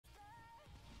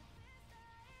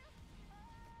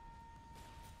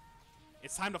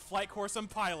It's time to flight course some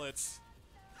pilots.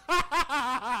 And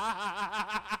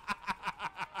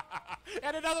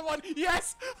another one.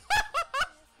 Yes.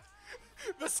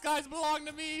 The skies belong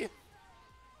to me.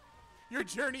 Your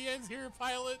journey ends here,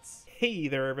 pilots. Hey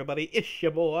there, everybody. It's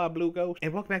your boy, Blue Ghost,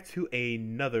 and welcome back to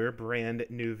another brand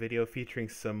new video featuring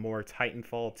some more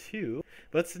Titanfall 2.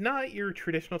 But it's not your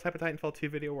traditional type of Titanfall 2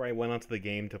 video where I went onto the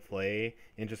game to play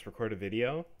and just record a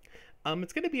video.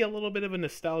 It's going to be a little bit of a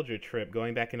nostalgia trip,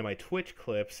 going back into my Twitch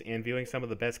clips and viewing some of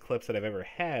the best clips that I've ever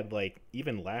had, like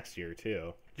even last year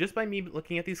too. Just by me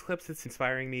looking at these clips, it's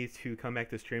inspiring me to come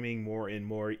back to streaming more and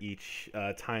more each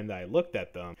time that I looked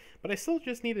at them. But I still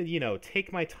just need to,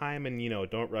 take my time and,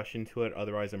 don't rush into it.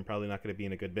 Otherwise, I'm probably not going to be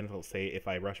in a good mental state if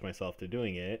I rush myself to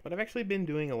doing it. But I've actually been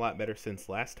doing a lot better since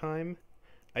last time.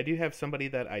 I do have somebody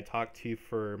that I talk to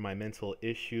for my mental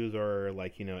issues or,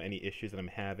 any issues that I'm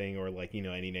having or,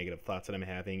 any negative thoughts that I'm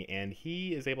having. And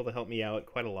he is able to help me out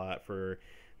quite a lot for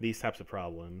these types of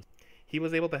problems. He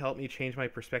was able to help me change my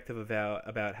perspective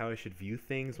about how I should view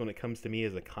things when it comes to me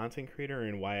as a content creator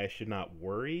and why I should not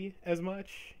worry as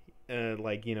much.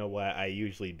 What I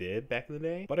usually did back in the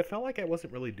day. But I felt like I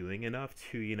wasn't really doing enough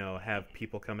to, have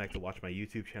people come back to watch my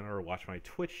YouTube channel or watch my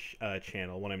Twitch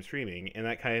channel when I'm streaming, and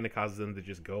that kind of causes them to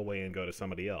just go away and go to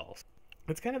somebody else.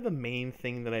 It's kind of the main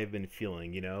thing that I've been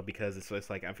feeling, because it's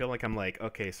just like, I feel like I'm like,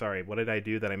 okay, sorry, what did I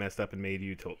do that I messed up and made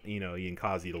you to, and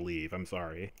cause you to leave? I'm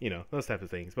sorry. Those types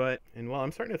of things.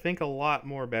 I'm starting to think a lot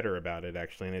more better about it,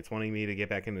 actually, and it's wanting me to get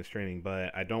back into streaming,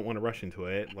 but I don't want to rush into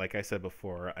it. Like I said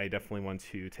before, I definitely want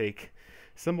to take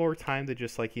some more time to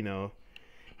just,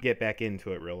 get back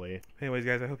into it, really. Anyways,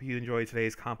 guys, I hope you enjoyed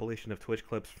today's compilation of Twitch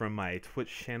clips from my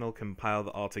Twitch channel compiled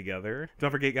all together.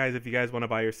 Don't forget, guys, if you guys want to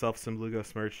buy yourself some Blue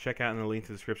Ghost merch, check out in the link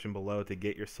to the description below to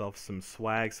get yourself some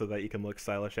swag so that you can look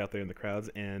stylish out there in the crowds.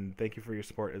 And thank you for your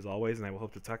support as always, and I will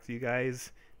hope to talk to you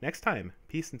guys next time.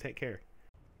 Peace and take care.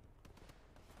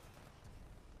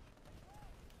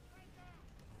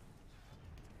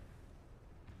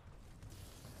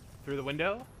 Through the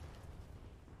window?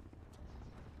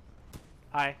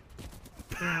 Hi.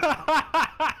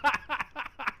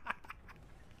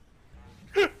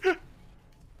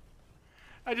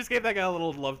 I just gave that guy a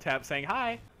little love tap saying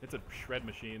hi. It's a shred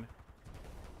machine.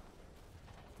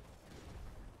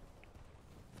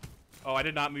 Oh, I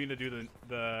did not mean to do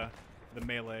the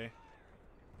melee.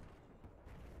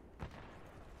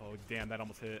 Oh, damn, that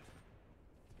almost hit.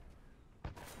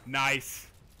 Nice.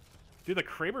 Dude, the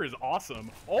Kraber is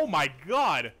awesome. Oh my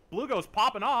god. Blue Ghost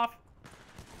popping off.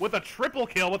 With a triple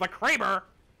kill with a Kraber!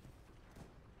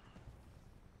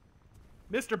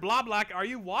 Mr. Bloblack, are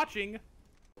you watching?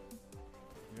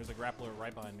 There's a grappler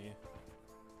right behind me.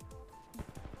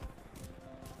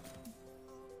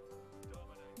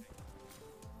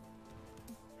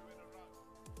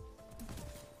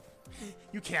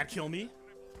 You can't kill me.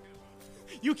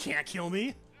 You can't kill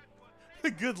me.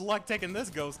 Good luck taking this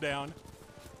ghost down.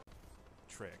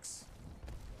 Tricks.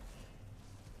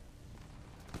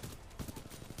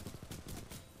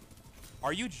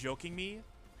 Are you joking me?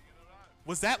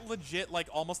 Was that legit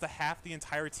almost a half the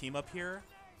entire team up here?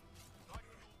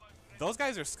 Those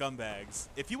guys are scumbags.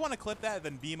 If you want to clip that,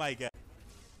 then be my guest.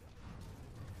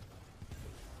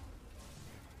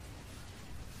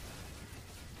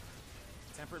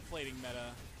 Tempered plating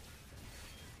meta.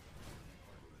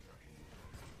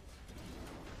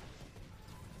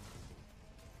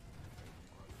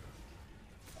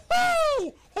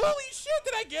 Oh! Holy shit,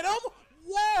 did I get him?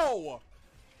 Whoa!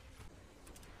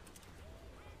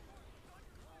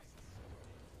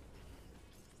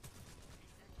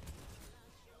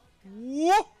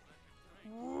 Whoa!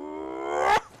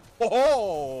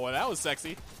 Oh, that was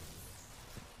sexy.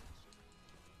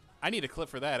 I need a clip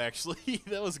for that, actually.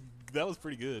 that was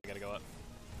pretty good. I gotta go up.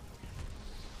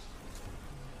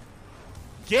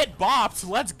 Get bopped!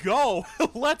 Let's go!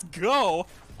 Let's go!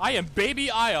 I am Baby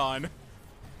Ion.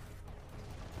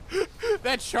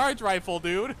 That charge rifle,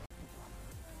 dude.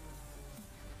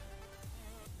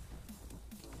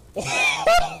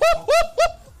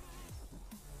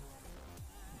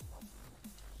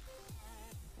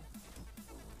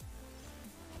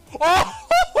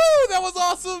 Oh, that was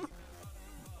awesome!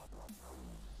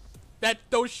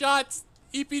 Those shots,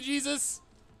 EP Jesus,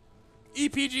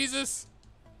 EP Jesus.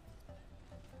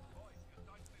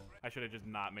 I should have just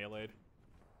not meleeed.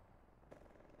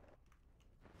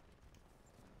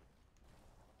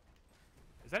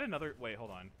 Is that another? Wait,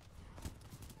 hold on.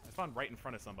 I spawned right in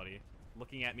front of somebody,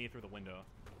 looking at me through the window.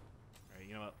 All right,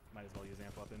 you know what? Might as well use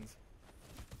amp weapons.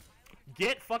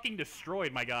 Get fucking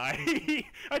destroyed, my guy.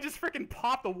 I just freaking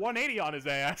popped a 180 on his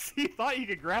ass. He thought he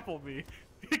could grapple me.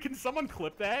 Can someone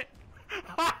clip that?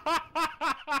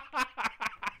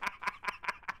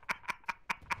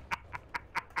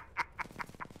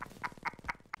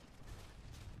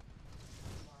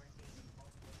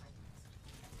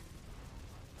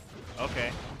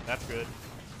 Okay, that's good.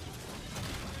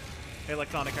 Hey,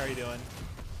 Electronic, how are you doing?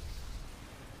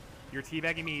 You're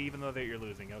teabagging me even though that you're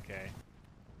losing. Okay.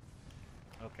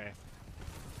 Okay.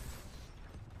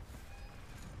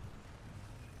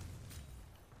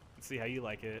 Let's see how you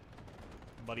like it,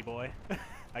 buddy boy.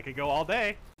 I could go all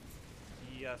day.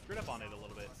 He screwed up on it a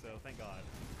little bit, so thank God.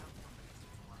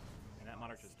 And that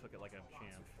Monarch just took it like a champ.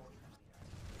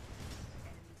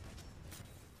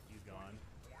 He's gone.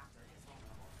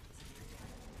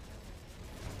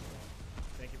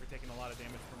 Thank you for taking a lot of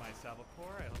damage for my Salvo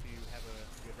Core. I hope you have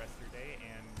a good rest of your day,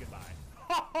 and goodbye.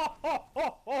 Ho ho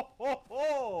ho ho ho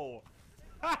ho!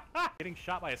 Getting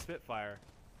shot by a Spitfire.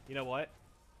 You know what?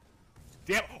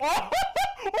 Damn! Oh!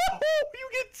 You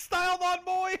get styled on,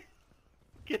 boy!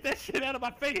 Get that shit out of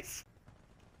my face!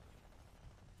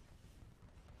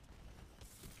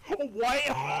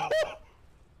 Why?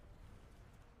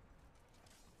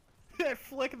 That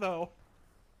flick, though.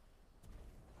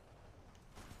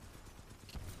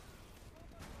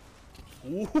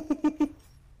 Ooh.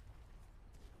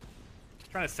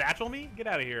 Trying to satchel me? Get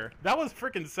out of here. That was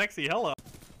freaking sexy. Hello.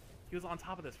 He was on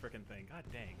top of this freaking thing. God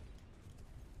dang.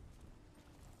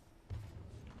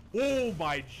 Oh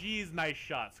my jeez. Nice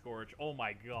shot, Scorch. Oh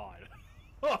my god.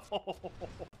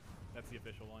 That's the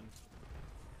official one.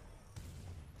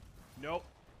 Nope.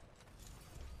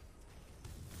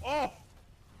 Oh!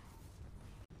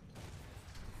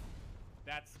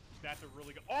 That's a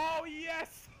really good. Oh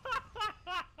yes!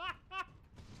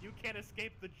 You can't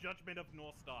escape the judgment of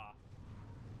North Star.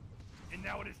 And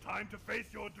now it is time to face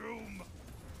your doom.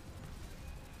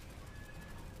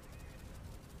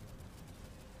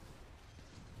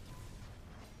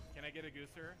 Can I get a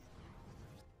gooser?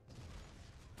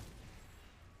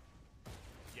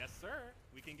 Yes, sir.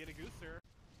 We can get a gooser.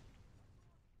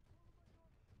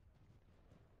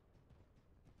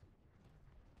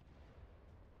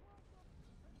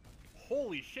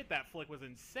 Holy shit, that flick was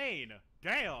insane.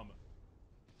 Damn.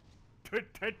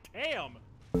 Damn.